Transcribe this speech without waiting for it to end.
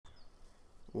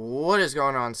What is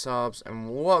going on, subs,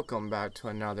 and welcome back to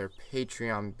another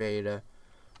Patreon beta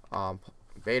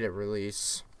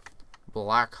release,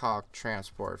 Blackhawk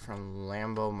transport from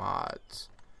Lambo-Mods.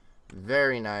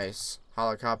 Very nice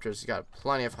helicopters. You got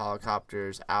plenty of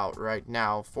helicopters out right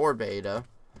now for beta.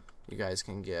 You guys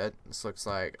can get. This looks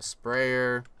like a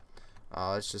sprayer.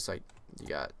 It's just like you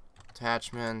got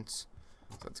attachments.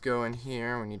 So let's go in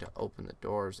here. We need to open the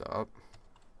doors up.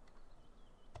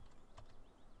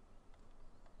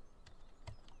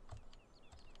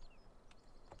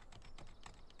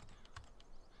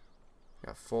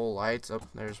 Got full lights. Oh,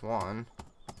 there's one.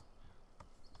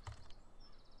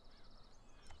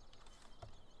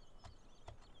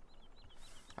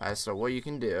 Alright, so what you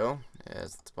can do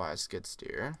is let's buy a skid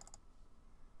steer.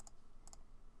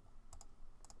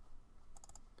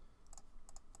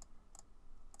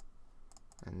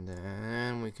 And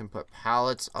then we can put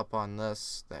pallets up on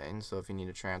this thing. So if you need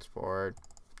to transport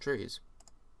trees,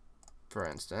 for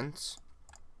instance.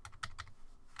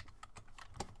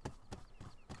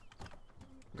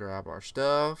 Grab our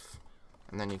stuff,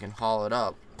 and then you can haul it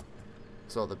up.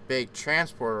 So the big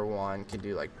transporter one can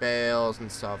do like bales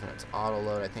and stuff, and it's auto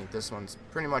load. I think this one's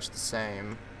pretty much the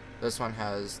same. This one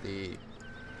has the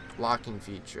locking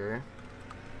feature.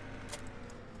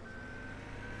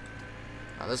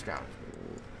 Now this ground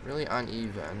is really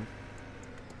uneven.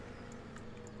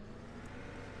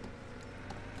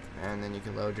 And then you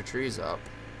can load your trees up.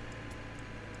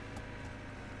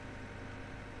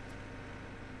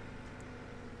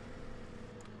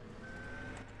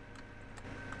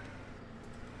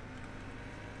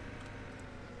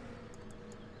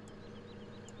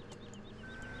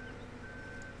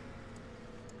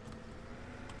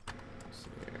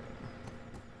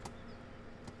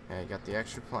 Okay, got the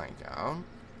extra plank out.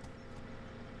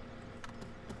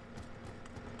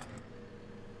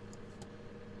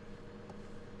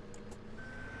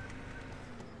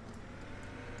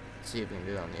 Let's see if we can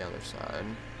do it on the other side.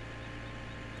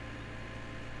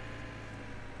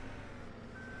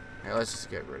 Here, let's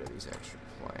just get rid of these extra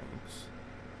planks.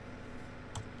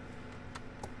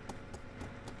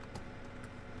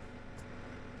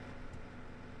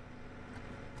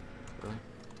 Really?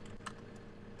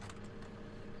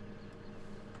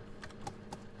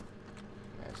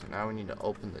 Okay, so now we need to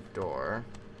open the door.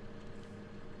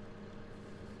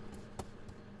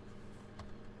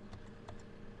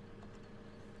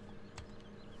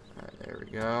 Alright, there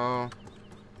we go.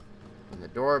 Open the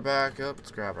door back up.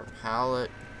 Let's grab our pallet.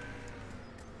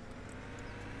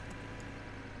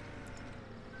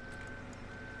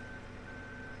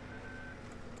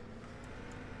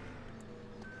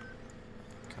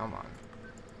 Come on.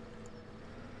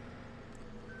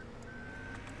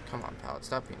 Come on, pallet.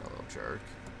 Stop being a little jerk.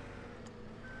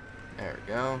 There we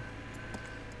go.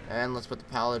 And let's put the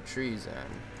pallet of trees in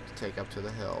to take up to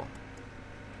the hill.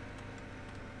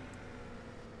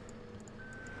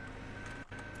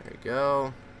 There you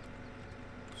go.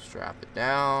 Strap it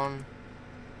down.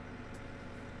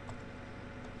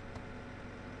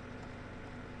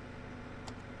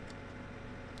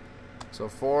 So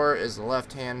 4 is the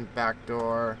left-hand back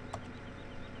door.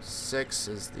 6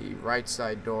 is the right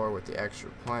side door with the extra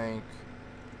plank.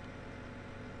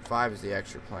 5 is the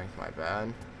extra plank, my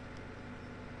bad.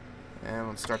 And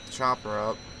let's start the chopper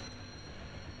up.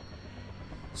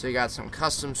 So you got some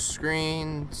custom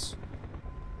screens.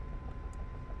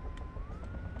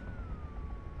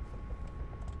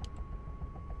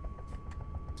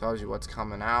 Tells you what's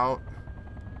coming out.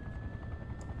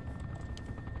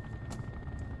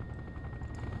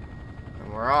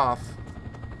 And we're off.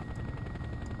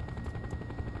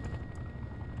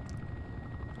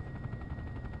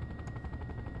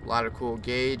 A lot of cool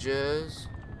gauges.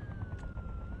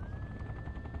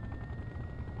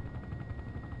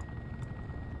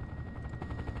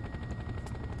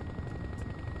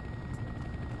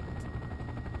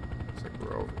 Looks like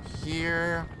we're over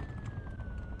here.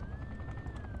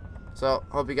 So,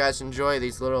 hope you guys enjoy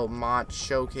these little mod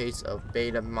showcase of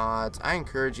beta mods. I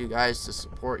encourage you guys to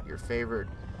support your favorite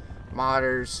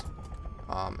modders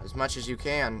as much as you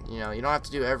can. You know, you don't have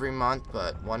to do every month,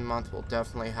 but 1 month will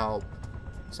definitely help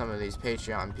some of these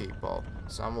Patreon people.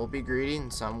 Some will be greedy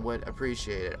and some would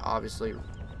appreciate it. Obviously,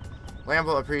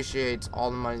 Lambo appreciates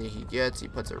all the money that he gets. He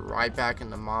puts it right back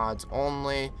into mods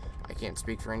only. I can't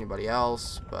speak for anybody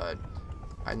else, but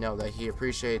I know that he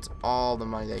appreciates all the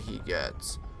money that he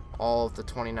gets. All of the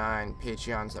 29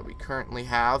 Patreons that we currently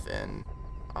have, and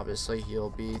obviously he'll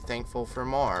be thankful for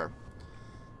more.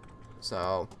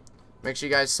 So make sure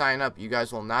you guys sign up. You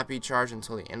guys will not be charged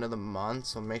until the end of the month,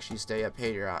 so make sure you stay a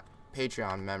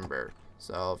Patreon member.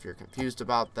 So if you're confused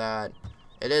about that,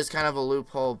 it is kind of a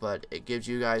loophole, but it gives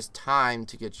you guys time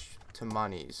to get to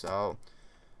money. So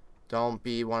don't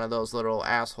be one of those little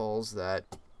assholes that,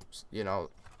 you know,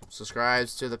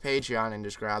 subscribes to the Patreon and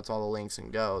just grabs all the links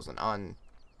and goes and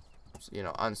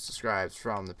unsubscribes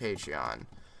from the Patreon.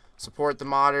 Support the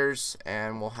modders,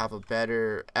 and we'll have a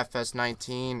better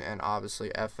FS19 and obviously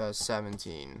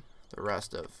FS17, the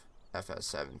rest of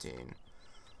FS17.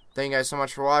 Thank you guys so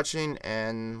much for watching,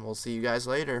 and we'll see you guys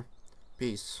later.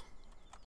 Peace.